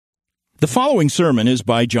The following sermon is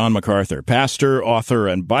by John MacArthur, pastor, author,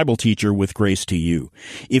 and Bible teacher with Grace to You.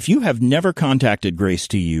 If you have never contacted Grace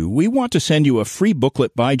to You, we want to send you a free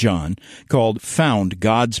booklet by John called Found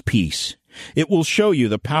God's Peace. It will show you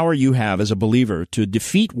the power you have as a believer to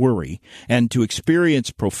defeat worry and to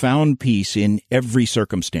experience profound peace in every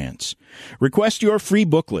circumstance. Request your free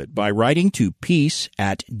booklet by writing to peace@gty.org.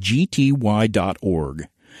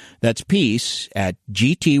 That's peace@gty.org.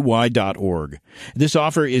 This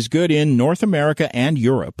offer is good in North America and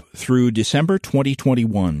Europe through December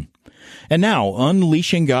 2021. And now,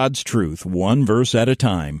 unleashing God's truth one verse at a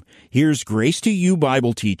time, here's Grace to You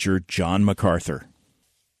Bible teacher John MacArthur.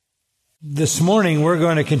 This morning we're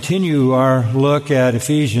going to continue our look at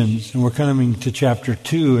Ephesians, and we're coming to chapter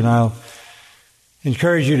 2, and I'll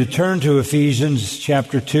encourage you to turn to Ephesians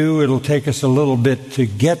chapter 2. It'll take us a little bit to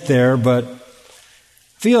get there, but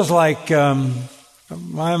feels like I'm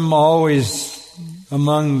always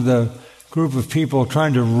among the group of people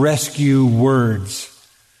trying to rescue words,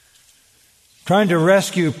 trying to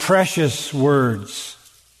rescue precious words,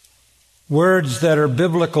 words that are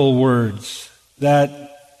biblical words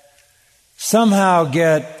that somehow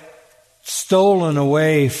get stolen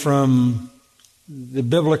away from the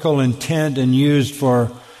biblical intent and used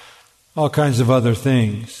for all kinds of other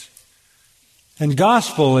things. And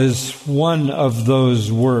gospel is one of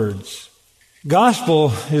those words.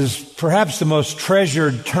 Gospel is perhaps the most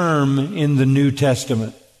treasured term in the New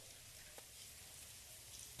Testament,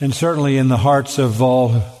 and certainly in the hearts of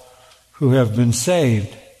all who have been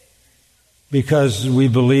saved, because we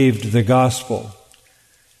believed the gospel.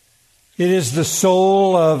 It is the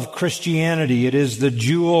soul of Christianity. It is the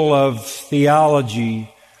jewel of theology,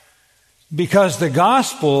 because the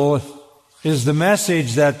gospel is the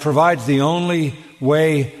message that provides the only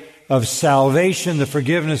way of salvation, the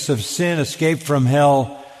forgiveness of sin, escape from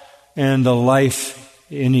hell, and a life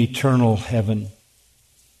in eternal heaven.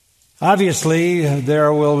 Obviously,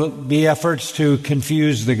 there will be efforts to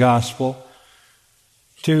confuse the gospel,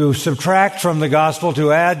 to subtract from the gospel,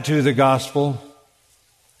 to add to the gospel.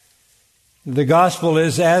 The gospel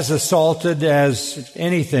is as assaulted as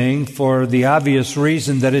anything for the obvious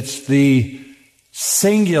reason that it's the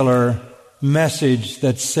singular message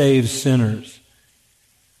that saves sinners.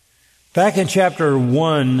 Back in chapter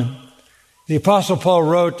 1, the Apostle Paul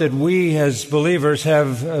wrote that we as believers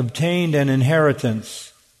have obtained an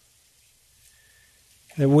inheritance,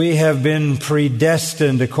 that we have been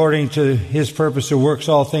predestined according to His purpose who works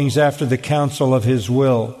all things after the counsel of His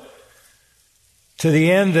will. To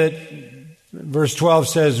the end that verse 12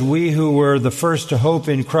 says, we who were the first to hope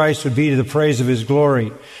in Christ would be to the praise of His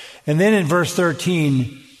glory. And then in verse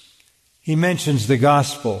 13, he mentions the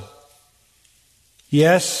gospel.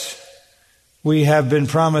 Yes, we have been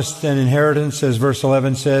promised an inheritance, as verse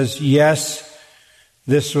 11 says. Yes,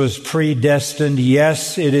 this was predestined.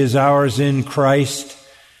 Yes, it is ours in Christ.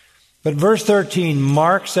 But verse 13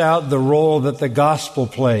 marks out the role that the gospel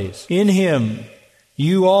plays. In Him,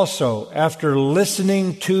 you also, after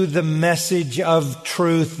listening to the message of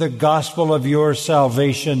truth, the gospel of your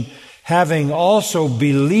salvation, having also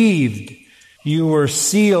believed, you were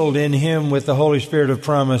sealed in Him with the Holy Spirit of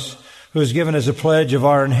promise, who is given as a pledge of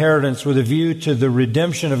our inheritance with a view to the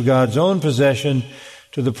redemption of God's own possession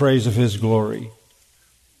to the praise of His glory.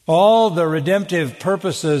 All the redemptive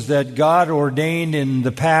purposes that God ordained in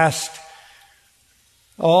the past,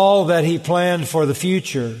 all that He planned for the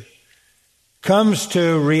future, comes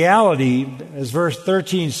to reality, as verse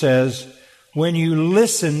 13 says, when you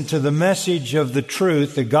listen to the message of the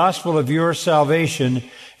truth, the gospel of your salvation,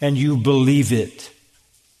 and you believe it.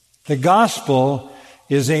 The gospel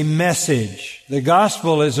is a message. The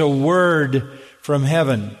gospel is a word from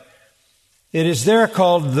heaven. It is there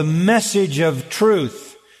called the message of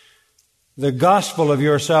truth, the gospel of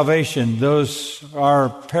your salvation. Those are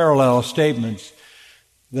parallel statements.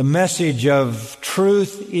 The message of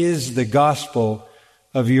truth is the gospel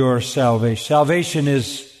of your salvation. Salvation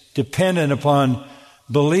is dependent upon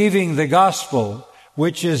believing the gospel,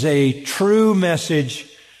 which is a true message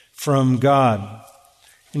from God.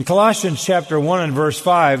 In Colossians chapter 1 and verse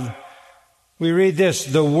 5, we read this,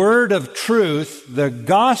 the word of truth, the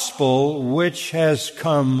gospel which has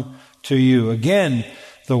come to you. Again,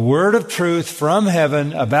 the word of truth from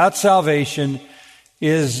heaven about salvation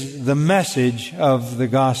is the message of the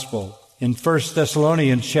gospel. In 1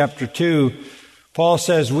 Thessalonians chapter 2, Paul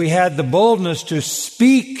says, we had the boldness to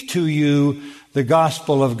speak to you the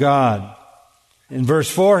gospel of God. In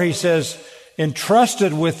verse 4, he says,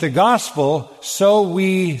 entrusted with the gospel, so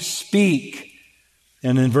we speak.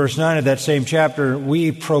 And in verse 9 of that same chapter,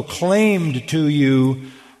 we proclaimed to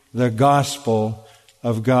you the gospel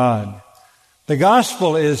of God. The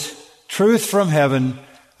gospel is truth from heaven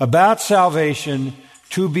about salvation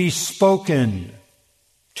to be spoken.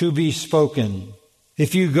 To be spoken.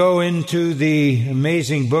 If you go into the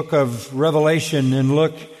amazing book of Revelation and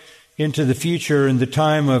look into the future in the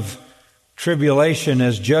time of tribulation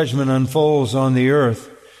as judgment unfolds on the earth,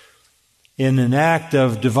 in an act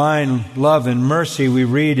of divine love and mercy, we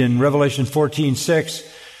read in Revelation 14:6,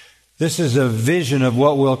 this is a vision of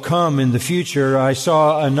what will come in the future. I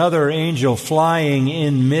saw another angel flying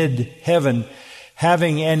in mid-heaven,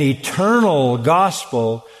 having an eternal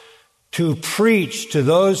gospel to preach to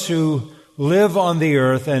those who live on the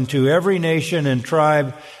earth and to every nation and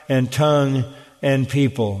tribe and tongue and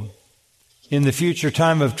people. In the future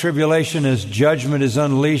time of tribulation, as judgment is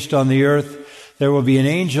unleashed on the earth, there will be an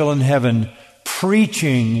angel in heaven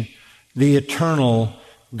preaching the eternal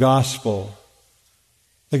gospel.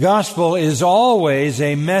 The gospel is always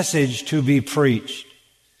a message to be preached.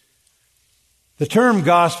 The term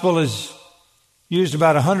gospel is used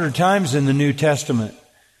about 100 times in the New Testament.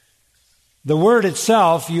 The word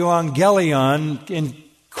itself, euangelion,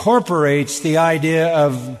 incorporates the idea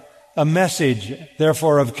of a message,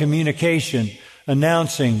 therefore of communication,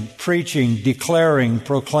 announcing, preaching, declaring,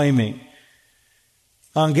 proclaiming.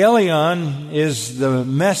 Angelion is the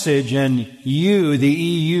message, and you, the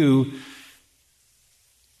EU,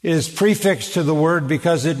 is prefixed to the word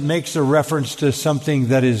because it makes a reference to something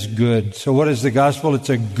that is good. So what is the gospel? It's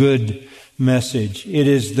a good message. It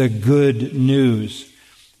is the good news.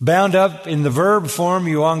 Bound up in the verb form,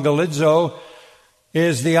 euangelizo,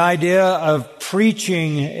 is the idea of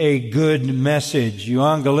preaching a good message.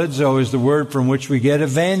 Euangelizo is the word from which we get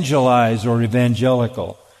evangelize or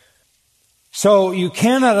evangelical. So you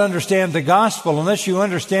cannot understand the gospel unless you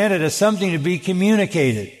understand it as something to be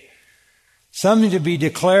communicated, something to be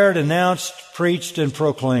declared, announced, preached, and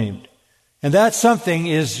proclaimed. And that something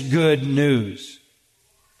is good news.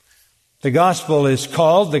 The gospel is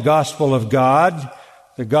called the gospel of God,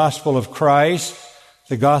 the gospel of Christ,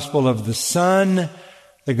 the gospel of the Son,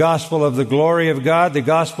 the gospel of the glory of God, the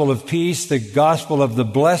gospel of peace, the gospel of the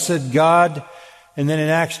blessed God, and then in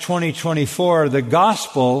Acts 20:24, the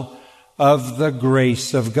gospel of the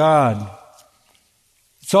grace of God.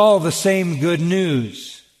 It's all the same good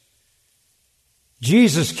news.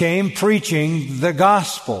 Jesus came preaching the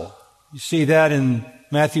gospel. You see that in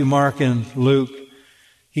Matthew, Mark, and Luke.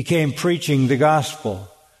 He came preaching the gospel.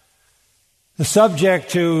 The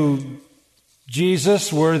subject to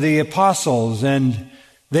Jesus were the apostles, and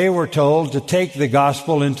they were told to take the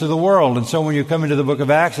gospel into the world. And so when you come into the book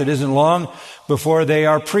of Acts, it isn't long before they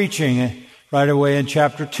are preaching right away in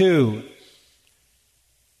chapter 2.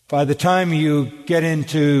 By the time you get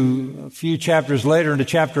into a few chapters later, into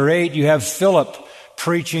chapter 8, you have Philip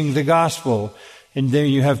preaching the gospel. And then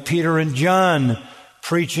you have Peter and John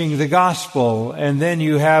preaching the gospel. And then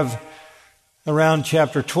you have, around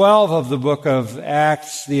chapter 12 of the book of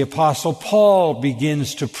Acts, the Apostle Paul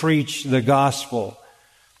begins to preach the gospel.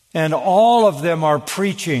 And all of them are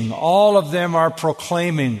preaching, all of them are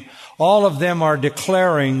proclaiming, all of them are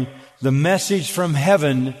declaring the message from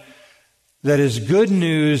heaven that is good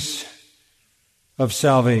news of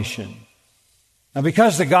salvation. Now,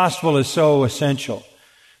 because the gospel is so essential,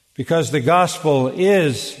 because the gospel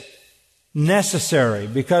is necessary,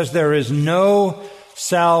 because there is no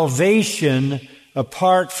salvation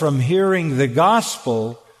apart from hearing the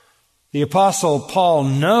gospel, the Apostle Paul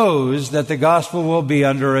knows that the gospel will be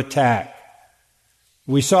under attack.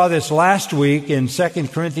 We saw this last week in 2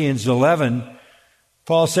 Corinthians 11.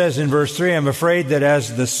 Paul says in verse 3, I'm afraid that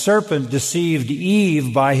as the serpent deceived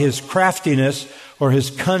Eve by his craftiness or his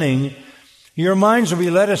cunning, your minds will be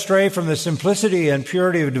led astray from the simplicity and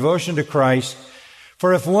purity of devotion to Christ.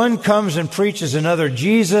 For if one comes and preaches another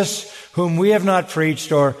Jesus, whom we have not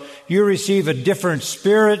preached, or you receive a different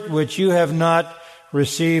spirit which you have not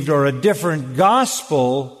received, or a different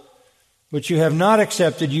gospel which you have not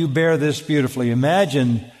accepted, you bear this beautifully.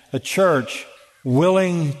 Imagine a church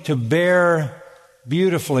willing to bear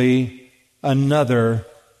beautifully another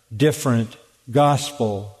different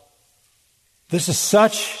gospel. This is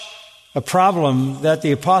such a problem that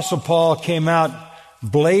the Apostle Paul came out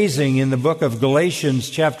blazing in the book of Galatians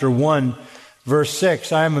chapter 1, verse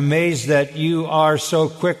 6. I am amazed that you are so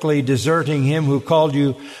quickly deserting him who called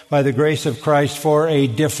you by the grace of Christ for a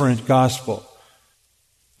different gospel,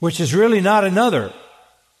 which is really not another.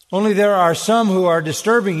 Only there are some who are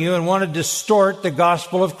disturbing you and want to distort the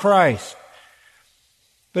gospel of Christ.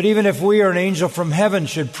 But even if we or an angel from heaven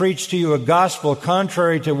should preach to you a gospel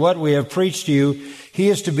contrary to what we have preached to you, he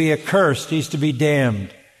is to be accursed, he is to be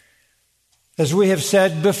damned. As we have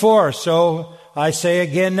said before, so I say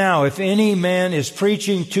again now, if any man is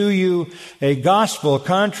preaching to you a gospel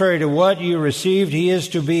contrary to what you received, he is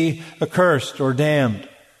to be accursed or damned.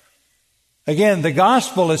 Again, the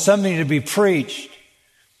gospel is something to be preached.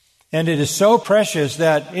 And it is so precious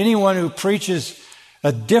that anyone who preaches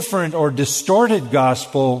a different or distorted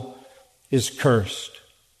gospel is cursed.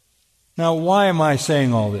 Now, why am I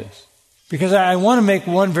saying all this? Because I want to make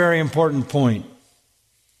one very important point.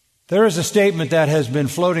 There is a statement that has been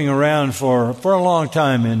floating around for a long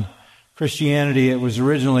time in Christianity. It was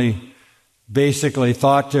originally basically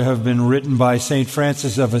thought to have been written by St.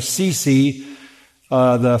 Francis of Assisi,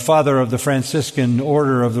 the father of the Franciscan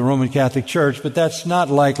order of the Roman Catholic Church, but that's not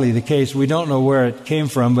likely the case. We don't know where it came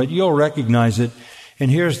from, but you'll recognize it. And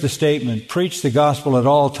here's the statement: preach the gospel at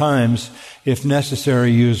all times, if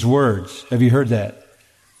necessary, use words. Have you heard that?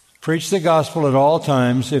 Preach the gospel at all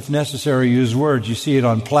times, if necessary, use words. You see it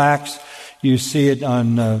on plaques, you see it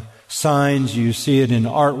on signs, you see it in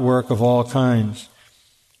artwork of all kinds.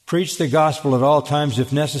 Preach the gospel at all times,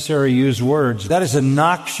 if necessary, use words. That is a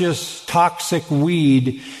noxious, toxic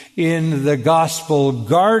weed in the gospel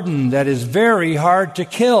garden that is very hard to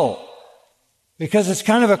kill, because it's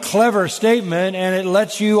kind of a clever statement and it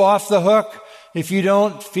lets you off the hook if you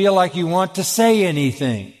don't feel like you want to say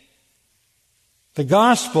anything. The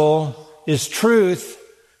gospel is truth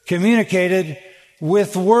communicated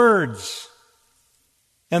with words.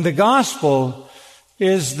 And the gospel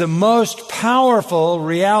is the most powerful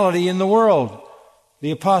reality in the world.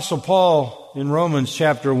 The Apostle Paul in Romans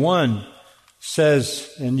chapter 1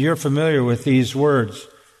 says, and you're familiar with these words,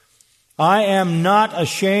 I am not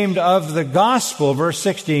ashamed of the gospel, verse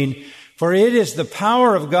 16, for it is the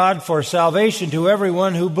power of God for salvation to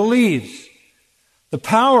everyone who believes. The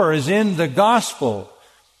power is in the gospel,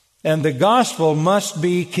 and the gospel must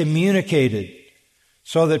be communicated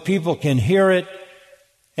so that people can hear it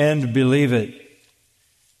and believe it.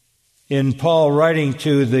 In Paul writing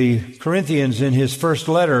to the Corinthians in his first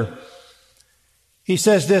letter, he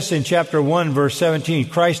says this in chapter 1, verse 17,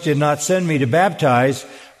 Christ did not send me to baptize,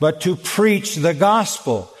 but to preach the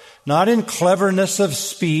gospel, not in cleverness of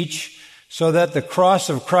speech, so that the cross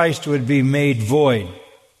of Christ would be made void.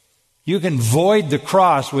 You can void the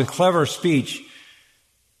cross with clever speech.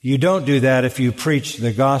 You don't do that if you preach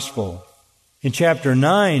the gospel. In chapter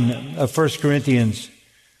 9 of 1 Corinthians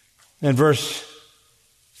and verse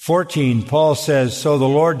 14, Paul says, so the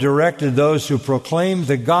Lord directed those who proclaim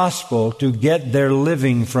the gospel to get their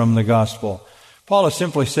living from the gospel. Paul is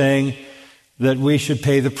simply saying that we should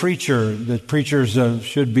pay the preacher, that preachers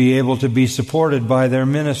should be able to be supported by their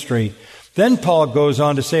ministry. Then Paul goes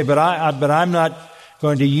on to say, but I'm not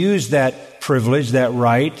going to use that privilege, that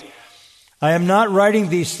right. I am not writing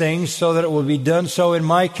these things so that it will be done so in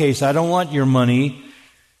my case. I don't want your money,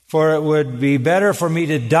 for it would be better for me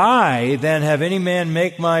to die than have any man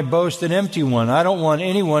make my boast an empty one. I don't want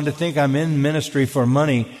anyone to think I'm in ministry for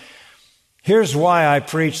money. Here's why I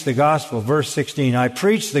preach the gospel. Verse 16, I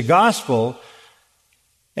preach the gospel,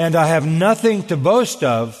 and I have nothing to boast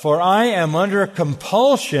of, for I am under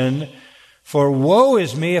compulsion. For woe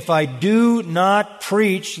is me if I do not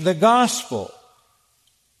preach the gospel.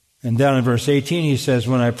 And down in verse 18 he says,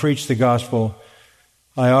 when I preach the gospel,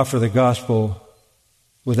 I offer the gospel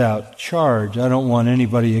without charge. I don't want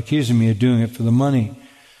anybody accusing me of doing it for the money.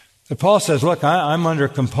 But Paul says, look, I'm under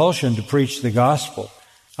compulsion to preach the gospel.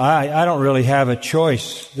 I don't really have a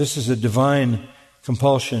choice. This is a divine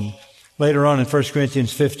compulsion. Later on in 1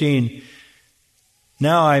 Corinthians 15,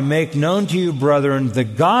 now I make known to you, brethren, the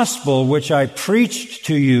gospel which I preached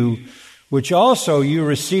to you, which also you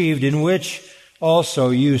received, in which also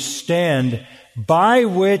you stand, by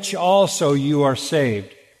which also you are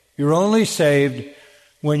saved. You're only saved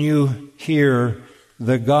when you hear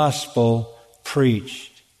the gospel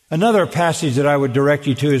preached. Another passage that I would direct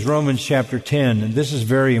you to is Romans chapter 10, and this is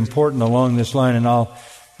very important along this line, and I'll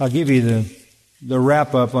give you the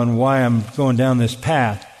wrap up on why I'm going down this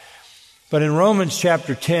path. But in Romans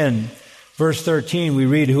chapter 10, verse 13, we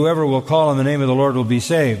read, whoever will call on the name of the Lord will be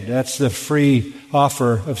saved. That's the free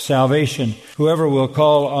offer of salvation. Whoever will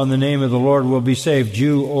call on the name of the Lord will be saved,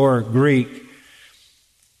 Jew or Greek.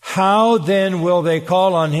 How then will they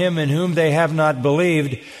call on him in whom they have not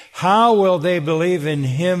believed? How will they believe in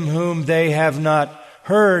him whom they have not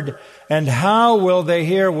heard? And how will they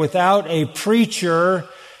hear without a preacher?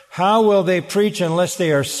 How will they preach unless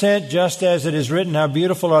they are sent? Just as it is written, how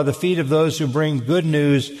beautiful are the feet of those who bring good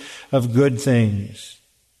news of good things.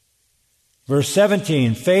 Verse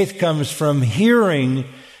 17, faith comes from hearing,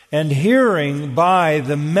 and hearing by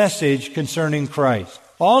the message concerning Christ.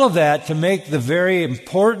 All of that to make the very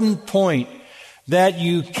important point that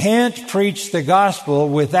you can't preach the gospel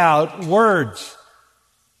without words.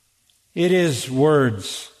 It is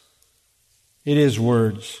words. It is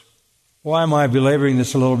words. Why am I belaboring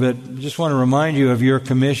this a little bit? I just want to remind you of your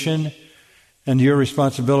commission and your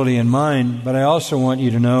responsibility and mine, but I also want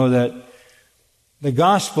you to know that the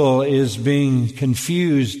gospel is being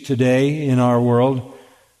confused today in our world.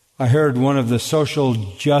 I heard one of the social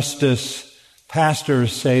justice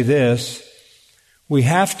pastors say this: we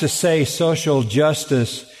have to say social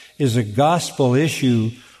justice is a gospel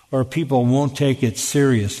issue or people won't take it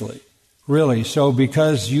seriously. Really. So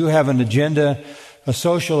because you have an agenda, a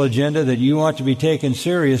social agenda that you want to be taken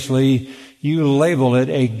seriously, you label it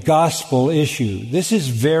a gospel issue. This is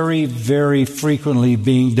very, very frequently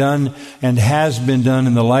being done and has been done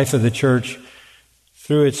in the life of the church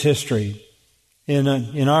through its history. In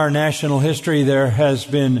our national history, there has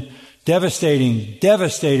been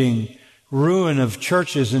devastating ruin of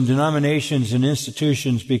churches and denominations and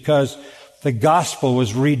institutions because the gospel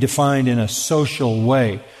was redefined in a social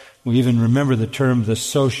way. We even remember the term the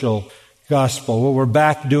social gospel. Well, we're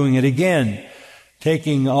back doing it again,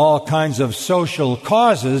 taking all kinds of social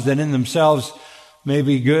causes that in themselves may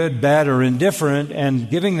be good, bad, or indifferent,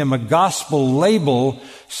 and giving them a gospel label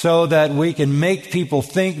so that we can make people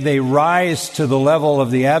think they rise to the level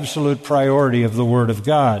of the absolute priority of the Word of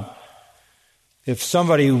God. If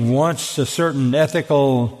somebody wants a certain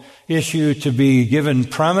ethical issue to be given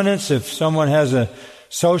prominence, if someone has a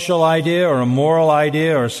social idea or a moral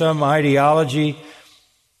idea or some ideology,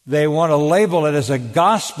 they want to label it as a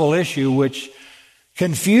gospel issue, which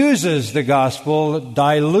confuses the gospel,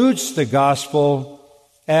 dilutes the gospel,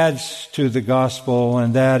 adds to the gospel,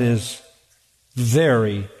 and that is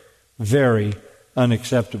very, very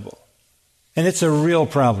unacceptable. And it's a real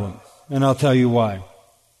problem, and I'll tell you why.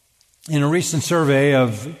 In a recent survey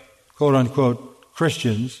of quote-unquote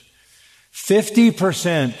Christians,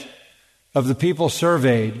 50% of the people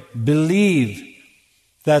surveyed believe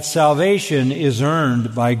that salvation is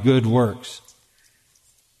earned by good works.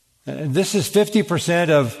 This is 50%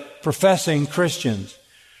 of professing Christians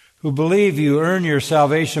who believe you earn your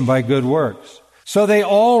salvation by good works. So they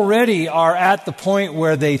already are at the point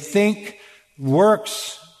where they think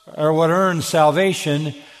works are what earns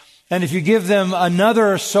salvation. And if you give them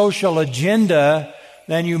another social agenda,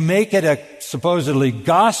 then you make it a supposedly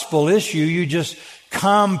gospel issue. You just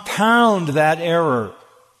compound that error.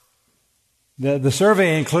 The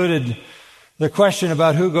survey included the question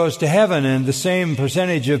about who goes to heaven, and the same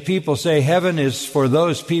percentage of people say heaven is for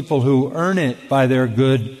those people who earn it by their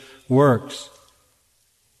good works.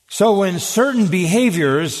 So when certain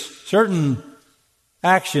behaviors, certain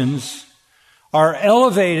actions are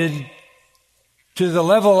elevated to the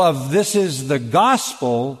level of this is the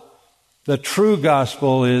gospel, the true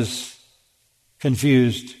gospel is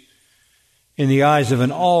confused in the eyes of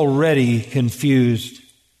an already confused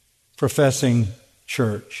professing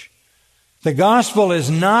church. The gospel is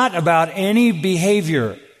not about any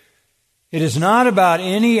behavior. It is not about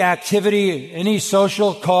any activity, any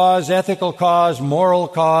social cause, ethical cause, moral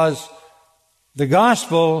cause. The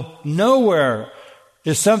gospel nowhere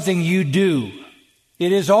is something you do.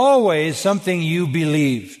 It is always something you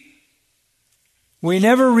believe. We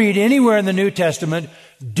never read anywhere in the New Testament,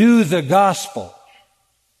 do the gospel.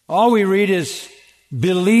 All we read is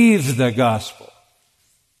believe the gospel.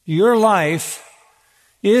 Your life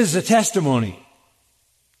is a testimony.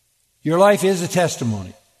 Your life is a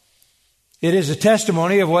testimony. It is a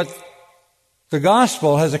testimony of what the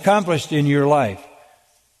gospel has accomplished in your life.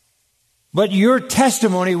 But your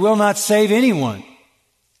testimony will not save anyone.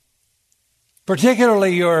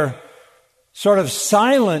 Particularly your sort of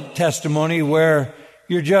silent testimony where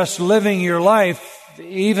you're just living your life,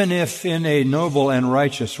 even if in a noble and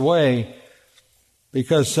righteous way,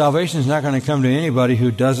 because salvation is not going to come to anybody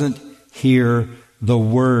who doesn't hear the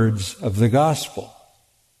words of the gospel.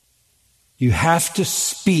 You have to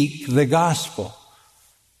speak the gospel.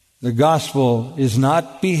 The gospel is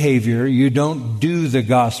not behavior. You don't do the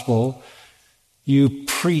gospel. You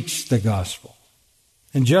preach the gospel.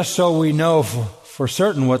 And just so we know for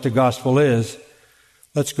certain what the gospel is,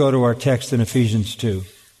 let's go to our text in Ephesians 2.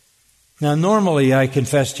 Now, normally, I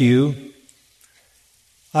confess to you,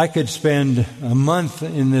 I could spend a month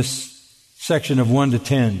in this section of 1 to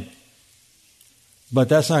 10. But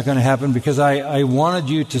that's not going to happen because I wanted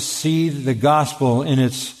you to see the gospel in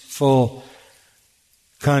its full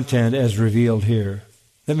content as revealed here.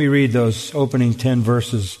 Let me read those opening 10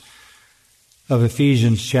 verses of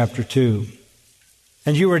Ephesians chapter 2.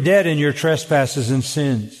 And you were dead in your trespasses and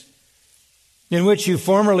sins, in which you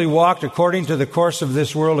formerly walked according to the course of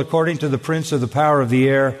this world, according to the prince of the power of the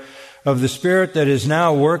air, of the Spirit that is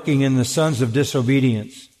now working in the sons of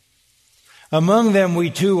disobedience. Among them we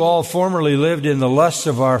too all formerly lived in the lusts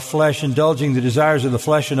of our flesh, indulging the desires of the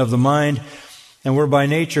flesh and of the mind, and were by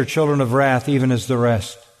nature children of wrath, even as the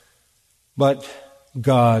rest. But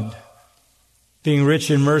God, being rich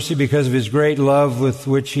in mercy because of His great love with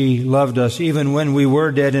which He loved us, even when we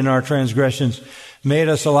were dead in our transgressions, made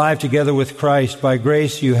us alive together with Christ. By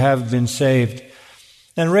grace you have been saved,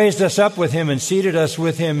 and raised us up with Him and seated us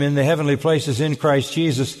with Him in the heavenly places in Christ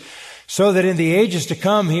Jesus, so that in the ages to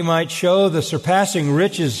come He might show the surpassing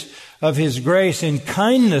riches of His grace in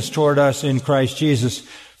kindness toward us in Christ Jesus.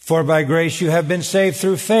 For by grace you have been saved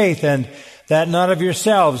through faith, and that not of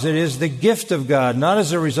yourselves. It is the gift of God, not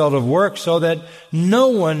as a result of works, so that no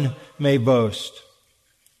one may boast.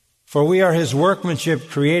 For we are His workmanship,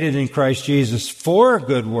 created in Christ Jesus for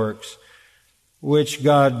good works, which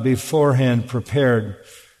God beforehand prepared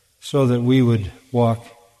so that we would walk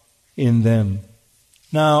in them.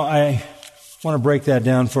 Now, I want to break that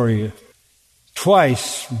down for you.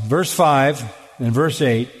 Twice, verse 5 and verse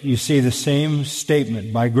 8, you see the same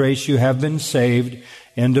statement. By grace you have been saved.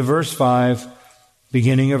 End of verse 5,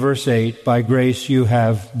 beginning of verse 8, by grace you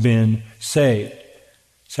have been saved.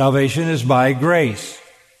 Salvation is by grace.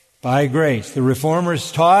 By grace. The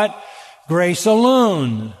Reformers taught grace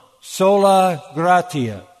alone. Sola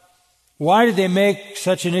gratia. Why did they make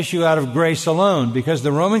such an issue out of grace alone? Because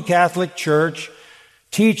the Roman Catholic Church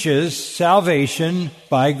teaches salvation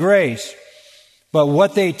by grace. But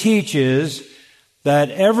what they teach is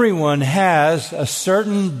that everyone has a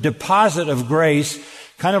certain deposit of grace,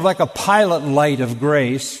 kind of like a pilot light of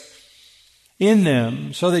grace in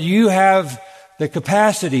them, so that you have the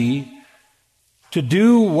capacity to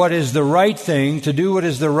do what is the right thing, to do what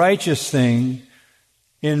is the righteous thing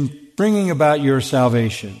in bringing about your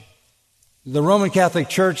salvation. The Roman Catholic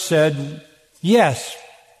Church said, yes,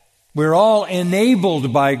 we're all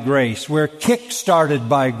enabled by grace. We're kick-started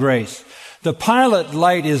by grace. The pilot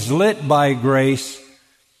light is lit by grace,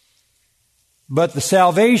 but the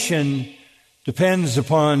salvation depends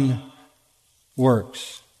upon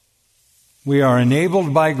works. We are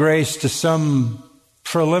enabled by grace to some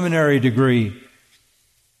preliminary degree,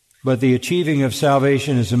 but the achieving of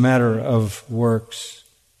salvation is a matter of works.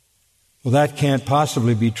 Well, that can't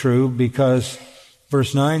possibly be true because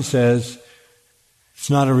verse 9 says it's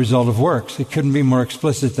not a result of works. It couldn't be more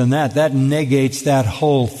explicit than that. That negates that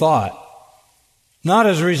whole thought. Not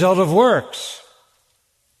as a result of works.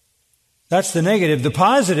 That's the negative. The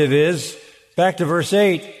positive is, back to verse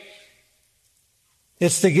 8,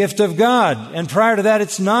 it's the gift of God. And prior to that,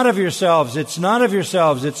 it's not of yourselves. It's not of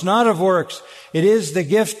yourselves. It's not of works. It is the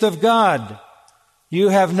gift of God. You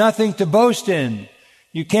have nothing to boast in.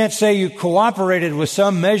 You can't say you cooperated with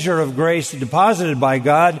some measure of grace deposited by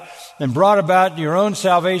God and brought about your own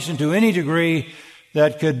salvation to any degree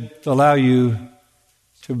that could allow you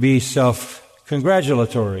to be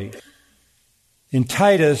self-congratulatory. In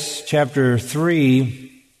Titus chapter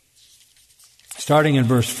 3, starting in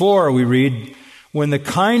verse 4, we read, when the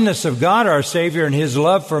kindness of God our Savior and His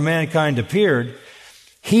love for mankind appeared,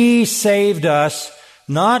 He saved us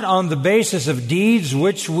not on the basis of deeds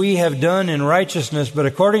which we have done in righteousness, but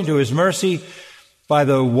according to His mercy, by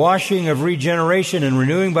the washing of regeneration and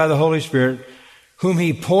renewing by the Holy Spirit, whom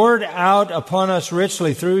He poured out upon us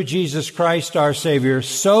richly through Jesus Christ our Savior,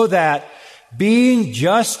 so that, being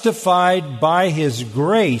justified by His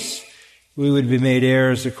grace, we would be made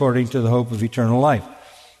heirs according to the hope of eternal life.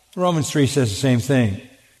 Romans 3 says the same thing.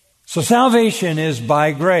 So salvation is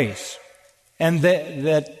by grace. And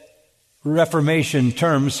that Reformation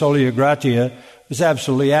term, solia gratia, is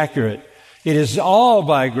absolutely accurate. It is all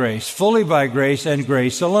by grace, fully by grace, and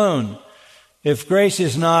grace alone. If grace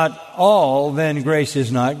is not all, then grace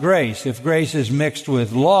is not grace. If grace is mixed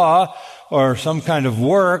with law or some kind of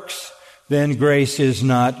works, then grace is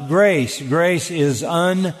not grace. Grace is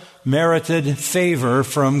unmerited favor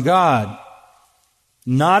from God,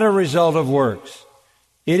 not a result of works.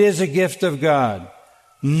 It is a gift of God.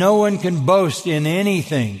 No one can boast in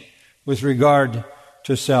anything with regard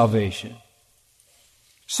to salvation.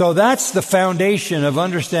 So that's the foundation of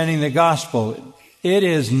understanding the gospel. It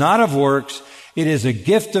is not of works. It is a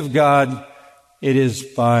gift of God. It is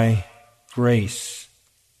by grace.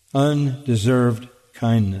 Undeserved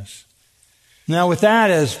kindness. Now with that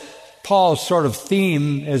as Paul's sort of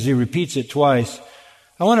theme, as he repeats it twice,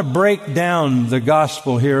 I want to break down the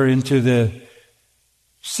gospel here into the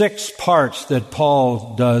 6 parts that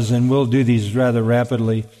Paul does, and we'll do these rather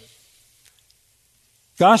rapidly.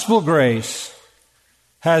 Gospel grace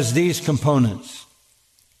has these components.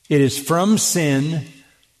 It is from sin,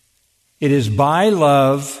 it is by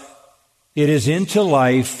love, it is into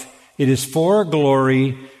life, It is for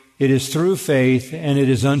glory, it is through faith, and it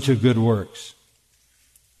is unto good works.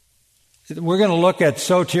 We're going to look at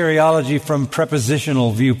soteriology from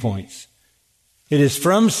prepositional viewpoints. It is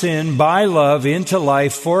from sin, by love, into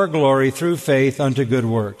life, for glory, through faith, unto good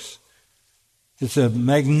works. It's a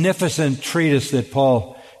magnificent treatise that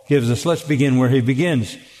Paul gives us. Let's begin where he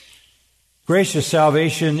begins. Gracious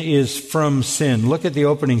salvation is from sin. Look at the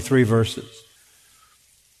opening 3 verses.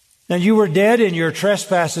 And you were dead in your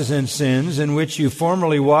trespasses and sins, in which you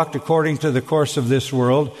formerly walked according to the course of this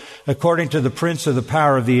world, according to the prince of the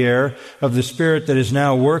power of the air, of the spirit that is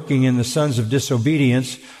now working in the sons of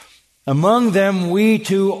disobedience. Among them we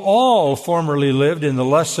too all formerly lived in the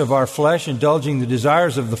lusts of our flesh, indulging the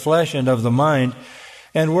desires of the flesh and of the mind,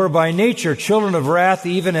 and were by nature children of wrath,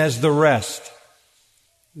 even as the rest.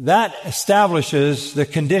 That establishes the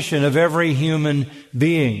condition of every human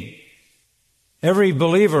being. Every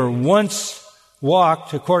believer once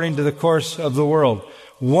walked according to the course of the world,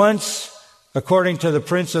 once according to the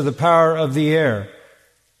prince of the power of the air.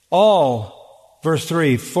 All, verse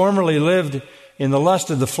 3, formerly lived in the lust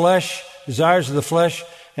of the flesh, desires of the flesh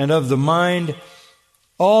and of the mind.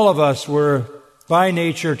 All of us were by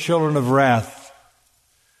nature children of wrath.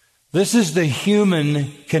 This is the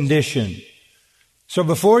human condition. So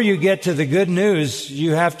before you get to the good news,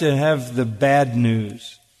 you have to have the bad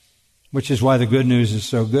news, which is why the good news is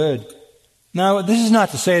so good. Now, this is not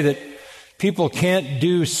to say that people can't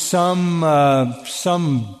do some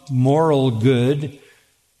moral good.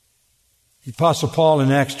 The Apostle Paul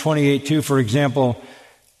in Acts 28:2, for example,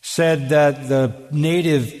 said that the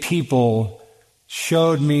native people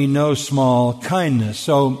showed me no small kindness.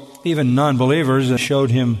 So even non-believers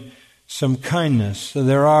showed him some kindness. So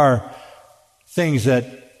there are things that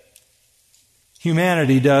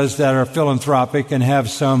humanity does that are philanthropic and have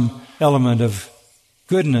some element of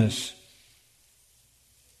goodness.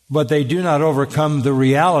 But they do not overcome the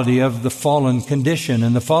reality of the fallen condition.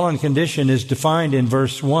 And the fallen condition is defined in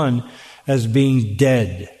verse 1 as being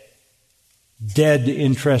dead. Dead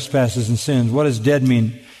in trespasses and sins. What does dead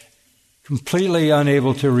mean? Completely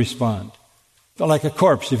unable to respond. Like a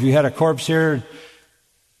corpse. If you had a corpse here,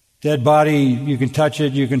 dead body, you can touch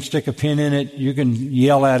it, you can stick a pin in it, you can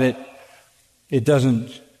yell at it. It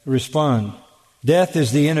doesn't respond. Death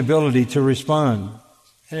is the inability to respond.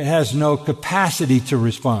 It has no capacity to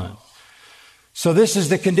respond. So this is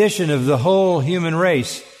the condition of the whole human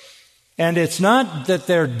race. And it's not that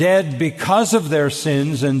they're dead because of their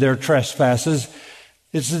sins and their trespasses.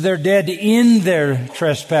 It's that they're dead in their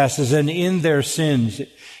trespasses and in their sins.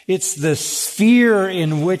 It's the sphere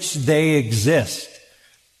in which they exist.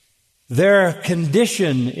 Their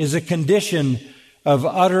condition is a condition of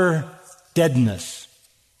utter deadness,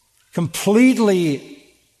 completely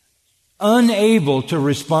unable to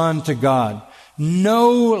respond to God.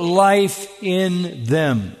 No life in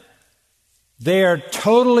them. They are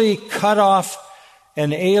totally cut off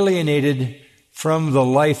and alienated from the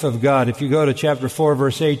life of God. If you go to chapter 4,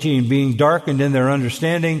 verse 18, being darkened in their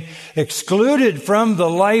understanding, excluded from the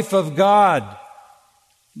life of God.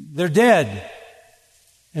 They're dead.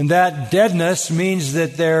 And that deadness means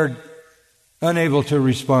that they're unable to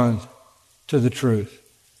respond to the truth.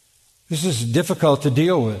 This is difficult to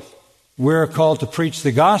deal with. We're called to preach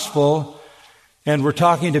the gospel, and we're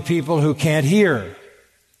talking to people who can't hear,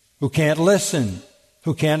 who can't listen,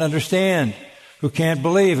 who can't understand, who can't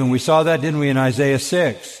believe. And we saw that, didn't we, in Isaiah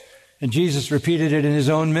 6? And Jesus repeated it in his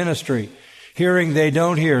own ministry. Hearing they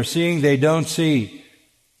don't hear, seeing they don't see.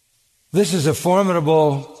 This is a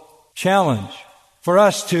formidable challenge for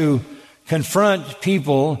us to confront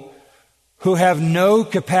people who have no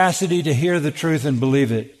capacity to hear the truth and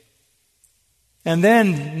believe it. And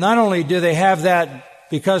then, not only do they have that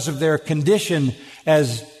because of their condition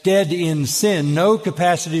as dead in sin, no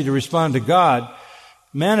capacity to respond to God,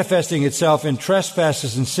 manifesting itself in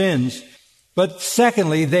trespasses and sins, but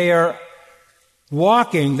secondly, they are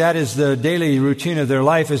walking, that is the daily routine of their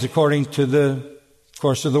life, is according to the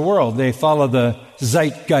course of the world. They follow the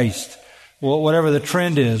zeitgeist, whatever the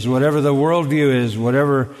trend is, whatever the worldview is,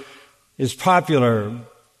 whatever is popular.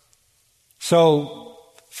 So,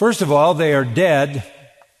 first of all, they are dead.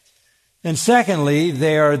 And secondly,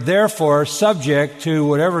 they are therefore subject to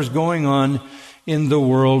whatever's going on in the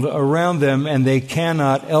world around them, and they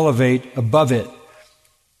cannot elevate above it.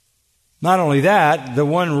 Not only that, the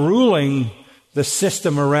one ruling the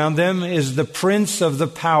system around them is the prince of the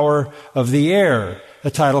power of the air,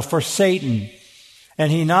 a title for Satan.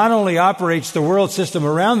 And he not only operates the world system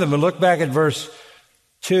around them, but look back at verse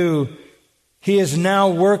 2, he is now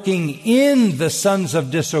working in the sons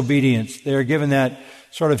of disobedience. They are given that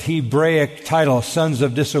sort of Hebraic title, sons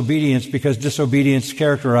of disobedience, because disobedience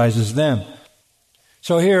characterizes them.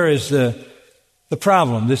 So here is the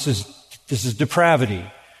problem. This is depravity.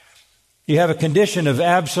 You have a condition of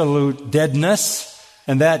absolute deadness,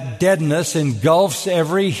 and that deadness engulfs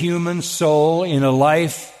every human soul in a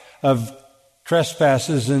life of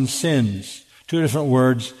trespasses and sins. Two different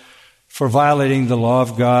words for violating the law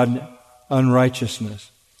of God,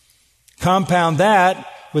 unrighteousness. Compound that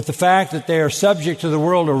with the fact that they are subject to the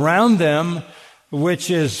world around them, which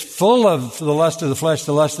is full of the lust of the flesh,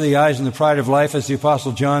 the lust of the eyes, and the pride of life, as the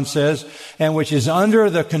Apostle John says, and which is under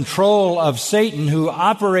the control of Satan, who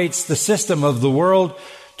operates the system of the world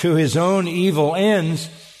to his own evil ends.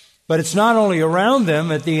 But it's not only around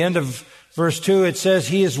them. At the end of verse 2, it says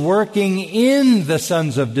he is working in the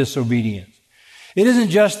sons of disobedience. It isn't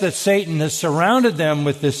just that Satan has surrounded them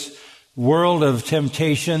with this world of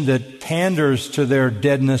temptation that panders to their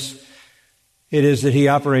deadness. It is that he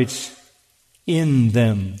operates in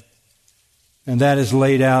them. And that is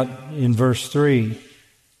laid out in verse 3.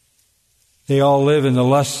 They all live in the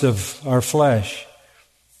lusts of our flesh,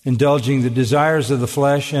 indulging the desires of the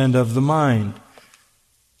flesh and of the mind,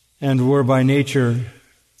 and were by nature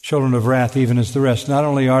children of wrath, even as the rest. Not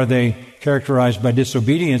only are they characterized by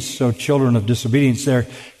disobedience, so children of disobedience, they're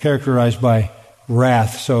characterized by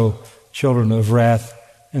wrath, so children of wrath,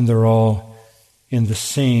 and they're all in the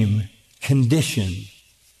same condition.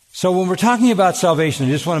 So when we're talking about salvation, I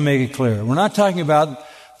just want to make it clear. We're not talking about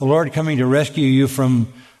the Lord coming to rescue you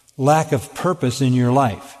from lack of purpose in your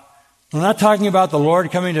life. We're not talking about the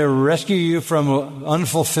Lord coming to rescue you from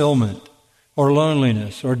unfulfillment or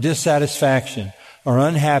loneliness or dissatisfaction or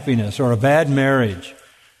unhappiness or a bad marriage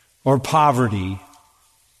or poverty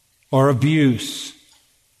or abuse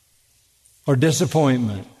or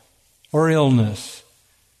disappointment or illness.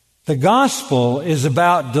 The gospel is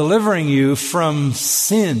about delivering you from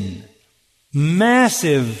sin,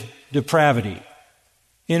 massive depravity,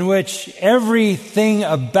 in which everything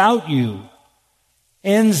about you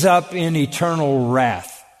ends up in eternal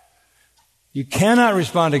wrath. You cannot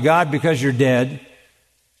respond to God because you're dead.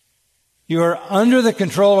 You are under the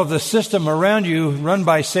control of the system around you run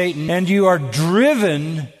by Satan, and you are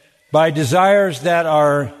driven by desires that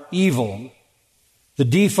are evil. The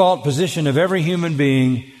default position of every human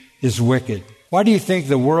being is wicked. Why do you think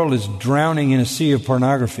the world is drowning in a sea of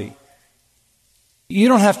pornography? You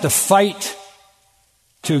don't have to fight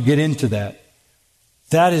to get into that.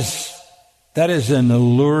 That is an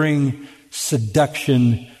alluring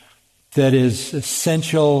seduction that is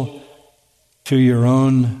essential to your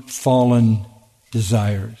own fallen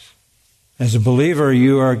desires. As a believer,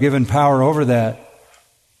 you are given power over that.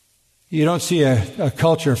 You don't see a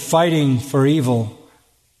culture fighting for evil,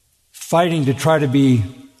 fighting to try to be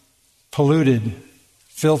polluted,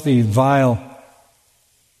 filthy, vile.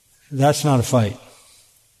 That's not a fight,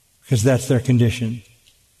 because that's their condition.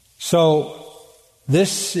 So,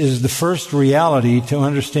 this is the first reality to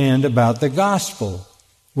understand about the gospel.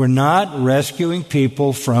 We're not rescuing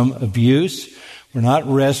people from abuse. We're not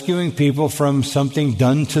rescuing people from something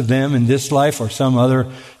done to them in this life or some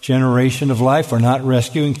other generation of life. We're not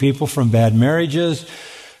rescuing people from bad marriages.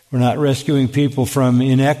 We're not rescuing people from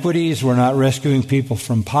inequities. We're not rescuing people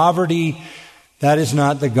from poverty. That is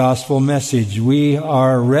not the gospel message. We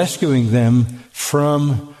are rescuing them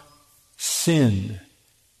from sin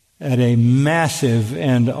at a massive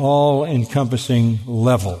and all-encompassing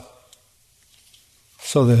level.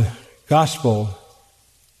 So the gospel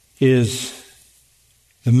is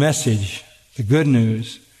the message, the good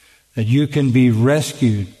news, that you can be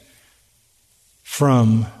rescued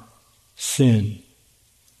from sin.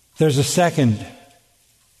 There's a second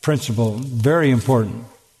principle, very important.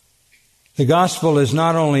 The gospel is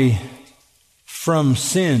not only from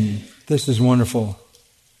sin, this is wonderful,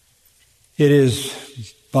 it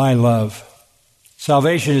is by love.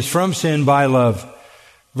 Salvation is from sin by love.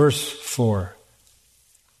 Verse 4.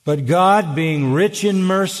 But God, being rich in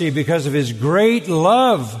mercy because of His great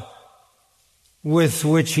love with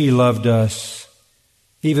which He loved us,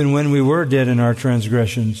 even when we were dead in our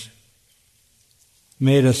transgressions,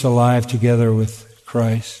 made us alive together with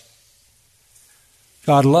Christ.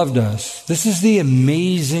 God loved us. This is the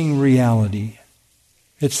amazing reality.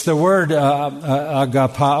 It's the word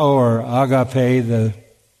agapao or agape, the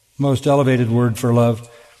most elevated word for love.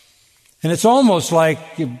 And it's almost like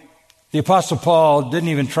the Apostle Paul didn't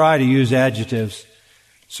even try to use adjectives,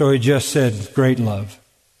 so he just said great love,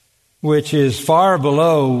 which is far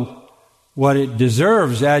below what it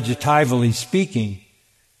deserves adjectively speaking.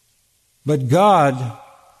 But God,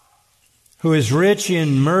 who is rich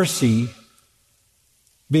in mercy,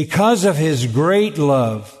 because of His great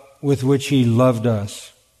love with which He loved us.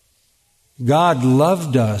 God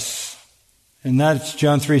loved us, and that's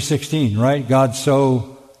John 3:16, right? God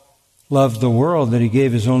so loved the world that He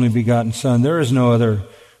gave His only begotten Son. There is no other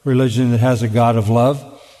religion that has a God of love.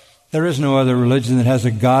 There is no other religion that has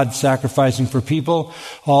a God sacrificing for people.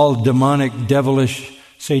 All demonic, devilish,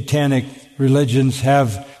 satanic religions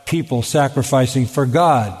have people sacrificing for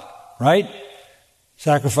God, right?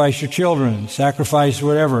 Sacrifice your children, sacrifice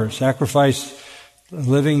whatever, sacrifice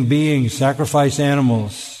living beings, sacrifice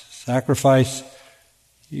animals, sacrifice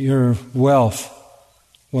your wealth,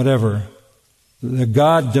 whatever. The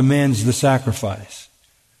God demands the sacrifice.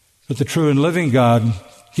 But the true and living God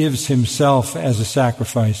gives Himself as a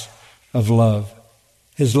sacrifice of love.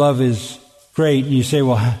 His love is great. And you say,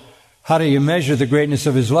 well, how do you measure the greatness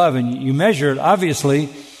of His love? And you measure it, obviously,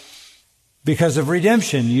 because of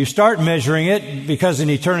redemption. You start measuring it because in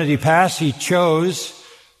eternity past He chose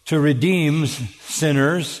to redeem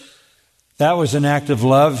sinners. That was an act of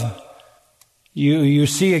love. You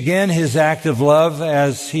see again His act of love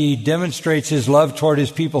as He demonstrates His love toward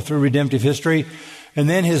His people through redemptive history. And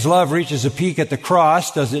then His love reaches a peak at the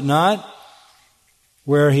cross, does it not?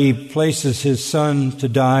 Where He places His Son to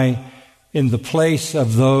die in the place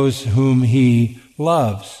of those whom He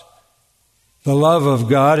loves. The love of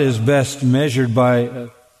God is best measured by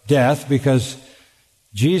death, because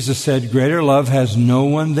Jesus said, greater love has no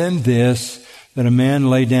one than this, that a man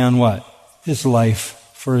lay down what? His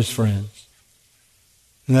life for his friends.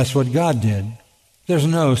 And that's what God did. There's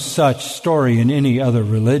no such story in any other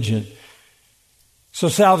religion. So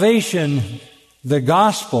salvation, the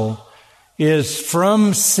gospel, is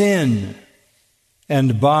from sin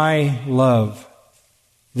and by love.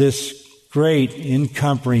 This great,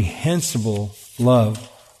 incomprehensible love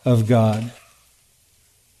of God.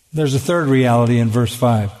 There's a third reality in verse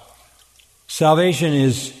 5. Salvation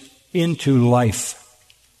is into life.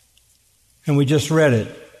 And we just read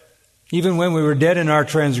it. Even when we were dead in our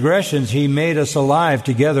transgressions, He made us alive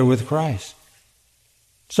together with Christ.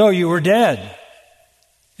 So you were dead,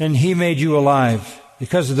 and He made you alive.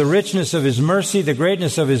 Because of the richness of His mercy, the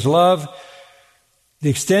greatness of His love, the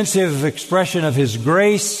extensive expression of His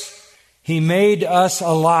grace, He made us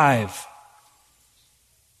alive.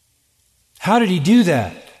 How did He do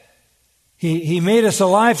that? He made us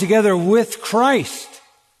alive together with Christ.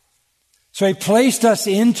 So He placed us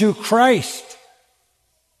into Christ.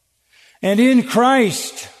 And in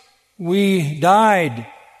Christ we died,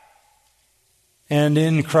 and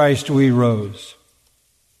in Christ we rose.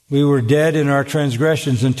 We were dead in our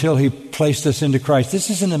transgressions until He placed us into Christ. This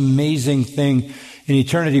is an amazing thing. In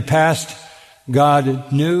eternity past,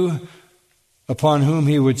 God knew upon whom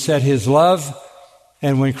He would set His love.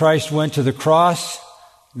 And when Christ went to the cross,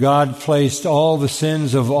 God placed all the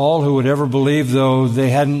sins of all who would ever believe, though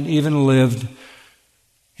they hadn't even lived.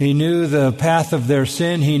 He knew the path of their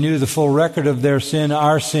sin. He knew the full record of their sin,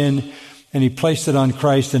 our sin, and He placed it on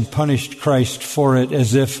Christ and punished Christ for it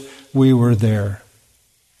as if we were there.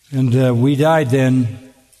 And we died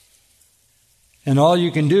then. And all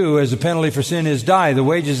you can do as a penalty for sin is die. The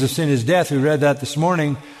wages of sin is death. We read that this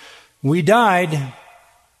morning. We died.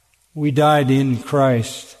 We died in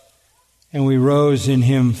Christ. And we rose in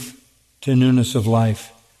Him to newness of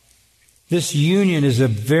life. This union is a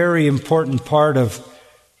very important part of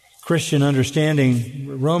Christian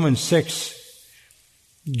understanding. Romans 6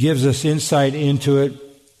 gives us insight into it.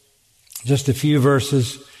 Just a few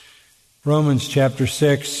verses. Romans chapter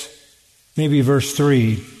 6, maybe verse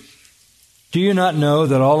 3. Do you not know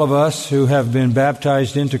that all of us who have been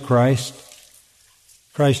baptized into Christ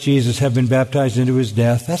Jesus, have been baptized into His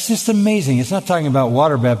death? That's just amazing. It's not talking about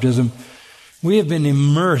water baptism. We have been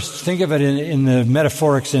immersed. Think of it in the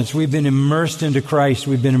metaphoric sense. We've been immersed into Christ.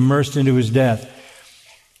 We've been immersed into His death.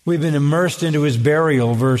 We've been immersed into His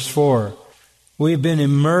burial, verse 4. We've been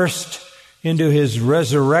immersed into His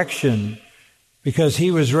resurrection, because He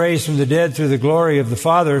was raised from the dead through the glory of the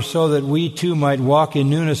Father, so that we too might walk in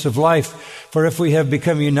newness of life. For if we have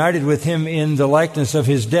become united with Him in the likeness of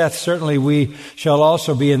His death, certainly we shall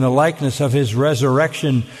also be in the likeness of His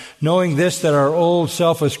resurrection, knowing this, that our old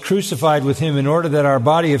self was crucified with Him in order that our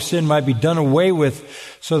body of sin might be done away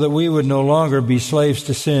with, so that we would no longer be slaves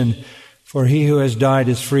to sin. For he who has died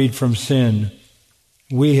is freed from sin.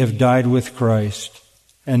 We have died with Christ,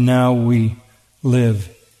 and now we live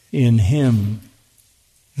in Him.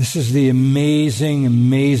 This is the amazing,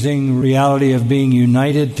 amazing reality of being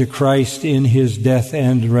united to Christ in His death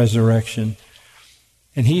and resurrection.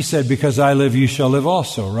 And He said, because I live, you shall live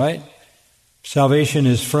also, right? Salvation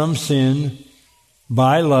is from sin,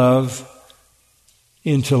 by love,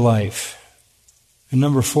 into life. And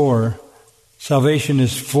number 4, salvation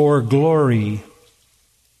is for glory.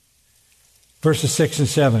 Verses 6 and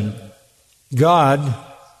 7. God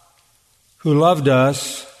who loved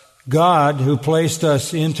us, God who placed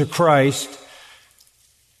us into Christ,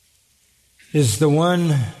 is the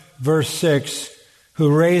one, verse 6,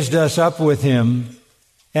 who raised us up with Him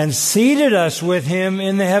and seated us with Him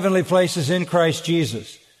in the heavenly places in Christ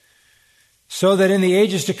Jesus, so that in the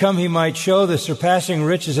ages to come He might show the surpassing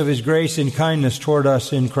riches of His grace in kindness toward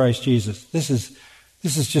us in Christ Jesus. This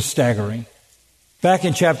is just staggering. Back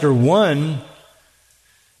in chapter 1,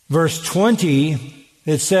 verse 20,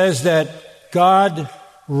 it says that God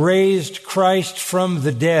raised Christ from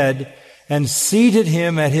the dead and seated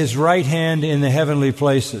Him at His right hand in the heavenly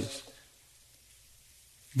places.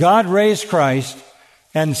 God raised Christ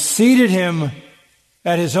and seated Him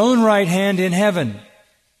at His own right hand in heaven.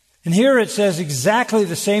 And here it says exactly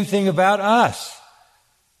the same thing about us.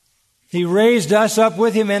 He raised us up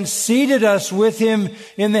with Him and seated us with Him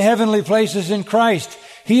in the heavenly places in Christ.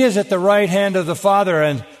 He is at the right hand of the Father,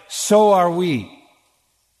 and so are we.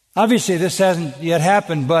 Obviously, this hasn't yet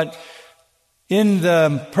happened, but in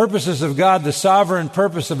the purposes of God, the sovereign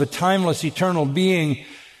purpose of a timeless, eternal being,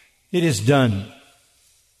 it is done.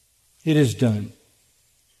 It is done.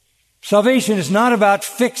 Salvation is not about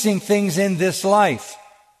fixing things in this life.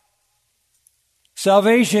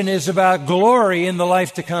 Salvation is about glory in the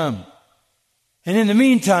life to come. And in the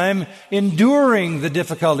meantime, enduring the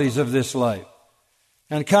difficulties of this life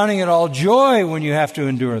and counting it all joy when you have to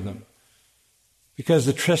endure them, because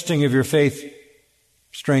the trusting of your faith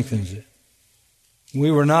strengthens it. We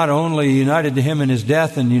were not only united to Him in His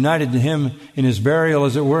death and united to Him in His burial,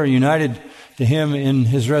 as it were, united to Him in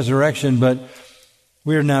His resurrection, but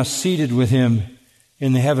we are now seated with Him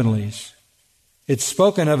in the heavenlies. It's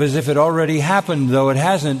spoken of as if it already happened, though it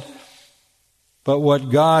hasn't. But what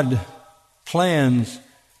God plans,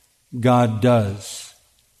 God does.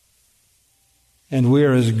 And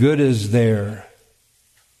we're as good as there.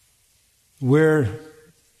 We're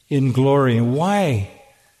in glory. And why?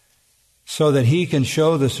 So that He can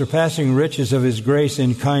show the surpassing riches of His grace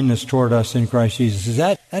and kindness toward us in Christ Jesus.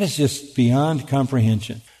 That is just beyond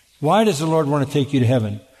comprehension. Why does the Lord want to take you to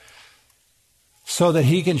heaven? So that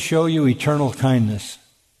He can show you eternal kindness.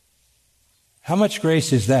 How much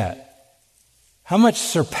grace is that? How much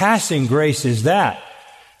surpassing grace is that?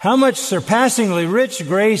 How much surpassingly rich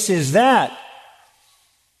grace is that?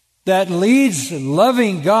 That leads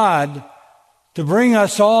loving God to bring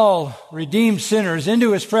us all redeemed sinners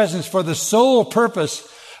into His presence for the sole purpose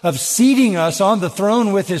of seating us on the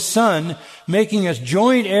throne with His Son, making us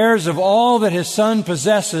joint heirs of all that His Son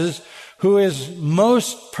possesses, who is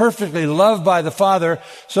most perfectly loved by the Father,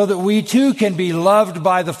 so that we too can be loved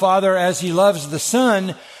by the Father as He loves the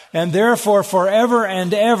Son, and therefore forever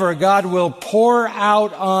and ever God will pour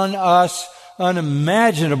out on us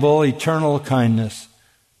unimaginable eternal kindness.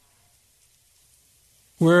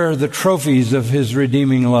 We're the trophies of His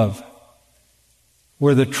redeeming love.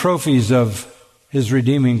 We're the trophies of His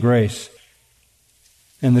redeeming grace.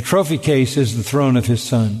 And the trophy case is the throne of His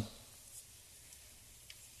Son.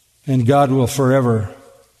 And God will forever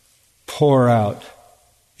pour out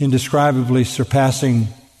indescribably surpassing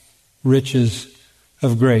riches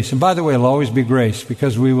of grace. And by the way, it'll always be grace,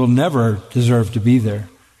 because we will never deserve to be there.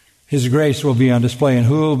 His grace will be on display. And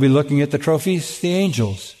who will be looking at the trophies? The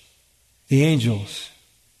angels. The angels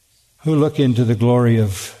who look into the glory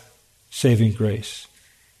of saving grace.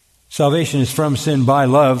 Salvation is from sin by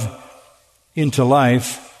love into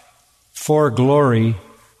life for glory.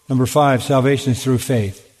 Number 5, salvation is through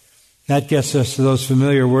faith. That gets us to those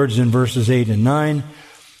familiar words in verses 8 and 9.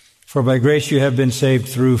 For by grace you have been saved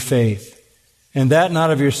through faith. And that not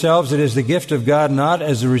of yourselves, it is the gift of God, not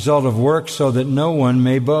as a result of works, so that no one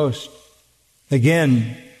may boast.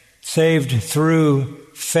 Again, saved through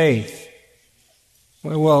faith.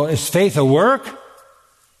 Well, is faith a work?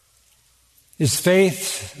 Is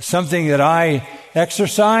faith something that I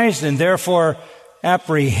exercised and therefore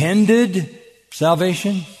apprehended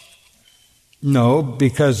salvation? No,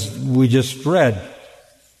 because we just read,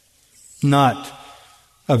 not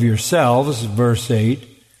of yourselves, verse 8,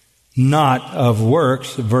 not of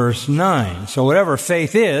works, verse 9. So whatever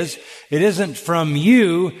faith is, it isn't from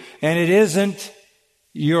you and it isn't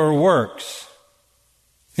your works.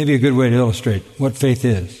 Maybe a good way to illustrate what faith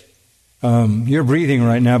is. You're breathing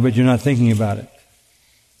right now, but you're not thinking about it.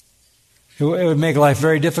 It would make life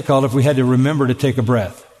very difficult if we had to remember to take a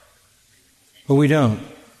breath. But we don't,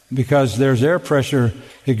 because there's air pressure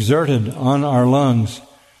exerted on our lungs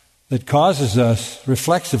that causes us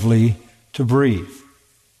reflexively to breathe.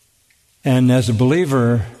 And as a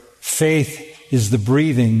believer, faith is the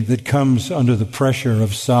breathing that comes under the pressure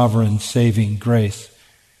of sovereign saving grace.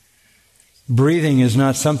 Breathing is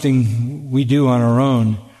not something we do on our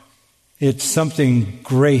own. It's something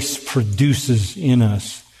grace produces in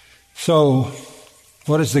us. So,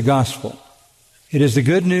 what is the gospel? It is the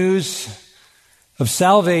good news of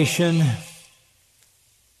salvation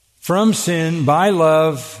from sin, by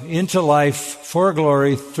love, into life, for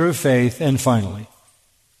glory, through faith, and finally,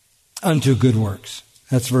 unto good works.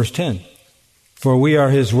 That's verse 10. For we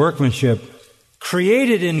are His workmanship,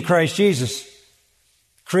 created in Christ Jesus.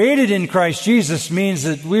 Created in Christ Jesus means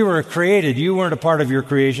that we were created. You weren't a part of your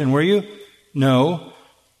creation, were you? No.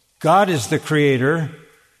 God is the creator.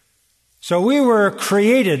 So we were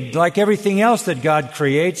created like everything else that God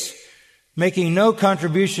creates, making no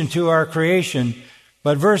contribution to our creation.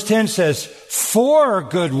 But verse 10 says, for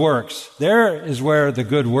good works. There is where the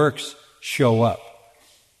good works show up.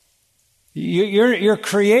 You're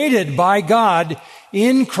created by God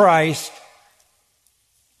in Christ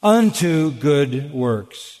unto good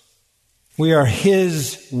works. We are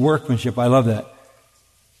His workmanship. I love that.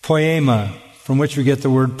 Poema, from which we get the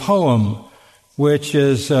word poem, which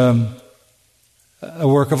is a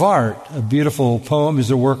work of art. A beautiful poem is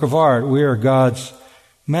a work of art. We are God's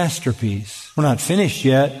masterpiece. We're not finished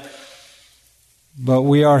yet, but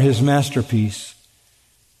we are His masterpiece.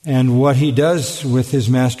 And what He does with His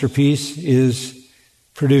masterpiece is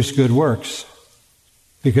produce good works,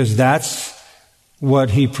 because that's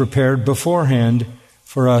what He prepared beforehand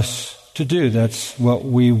for us to do. That's what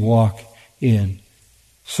we walk in.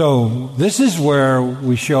 So this is where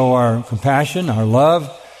we show our compassion, our love,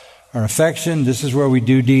 our affection. This is where we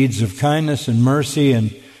do deeds of kindness and mercy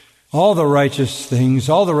and all the righteous things,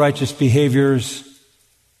 all the righteous behaviors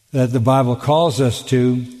that the Bible calls us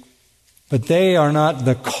to. But they are not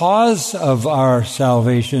the cause of our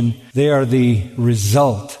salvation. They are the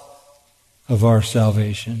result of our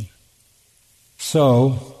salvation.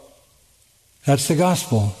 So, that's the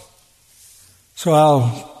gospel. So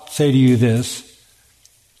I'll say to you this.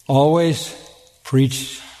 Always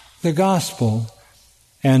preach the gospel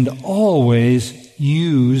and always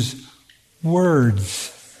use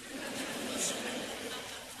words.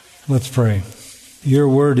 Let's pray. Your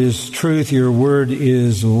word is truth. Your word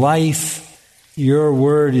is life. Your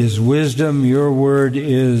word is wisdom. Your word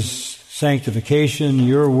is sanctification.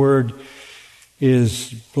 Your word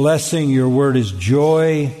is blessing. Your word is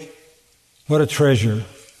joy. What a treasure.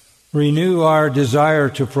 Renew our desire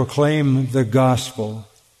to proclaim the gospel.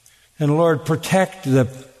 And Lord, protect the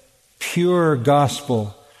pure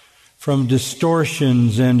gospel from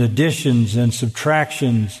distortions and additions and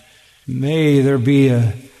subtractions. May there be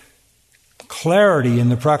a clarity in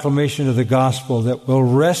the proclamation of the gospel that will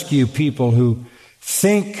rescue people who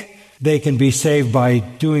think they can be saved by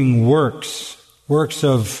doing works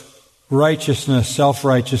of righteousness,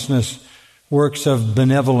 self-righteousness, works of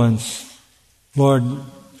benevolence. Lord,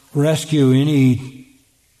 rescue any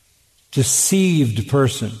deceived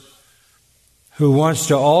person who wants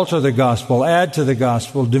to alter the gospel, add to the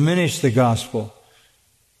gospel, diminish the gospel,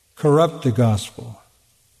 corrupt the gospel.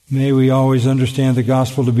 May we always understand the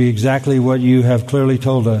gospel to be exactly what you have clearly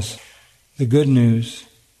told us. The good news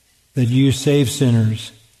that you save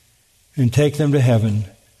sinners and take them to heaven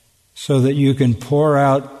so that you can pour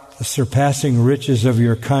out the surpassing riches of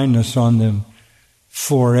your kindness on them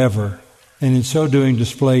forever. And in so doing,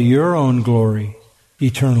 display your own glory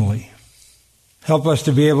eternally. Help us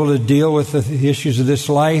to be able to deal with the issues of this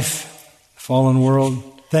life, fallen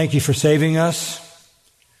world. Thank you for saving us.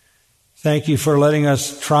 Thank you for letting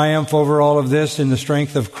us triumph over all of this in the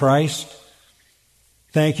strength of Christ.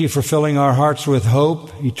 Thank you for filling our hearts with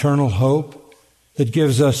hope, eternal hope, that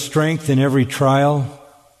gives us strength in every trial.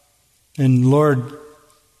 And Lord,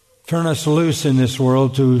 turn us loose in this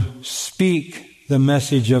world to speak the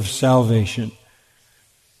message of salvation,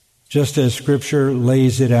 just as Scripture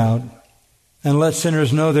lays it out. And let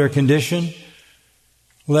sinners know their condition.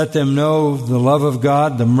 Let them know the love of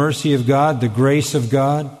God, the mercy of God, the grace of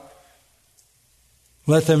God.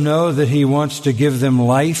 Let them know that He wants to give them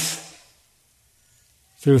life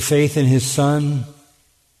through faith in His Son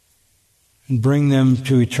and bring them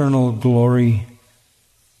to eternal glory,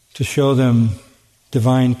 to show them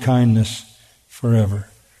divine kindness forever.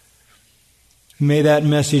 May that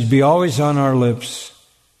message be always on our lips,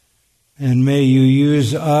 and may you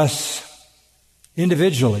use us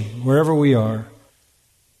individually, wherever we are,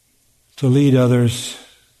 to lead others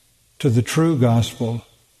to the true gospel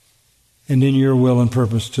and in your will and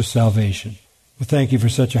purpose to salvation. Well, thank you for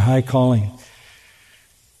such a high calling.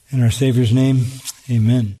 In our Savior's name,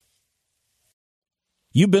 amen.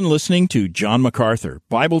 You've been listening to John MacArthur,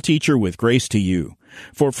 Bible teacher with Grace to You.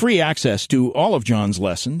 For free access to all of John's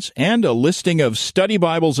lessons and a listing of study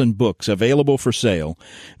Bibles and books available for sale,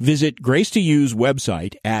 visit Grace to You's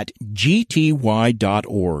website at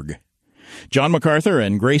gty.org. John MacArthur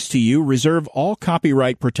and Grace to You reserve all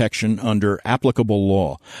copyright protection under applicable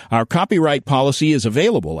law. Our copyright policy is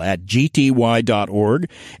available at gty.org,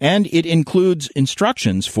 and it includes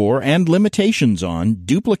instructions for and limitations on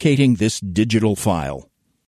duplicating this digital file.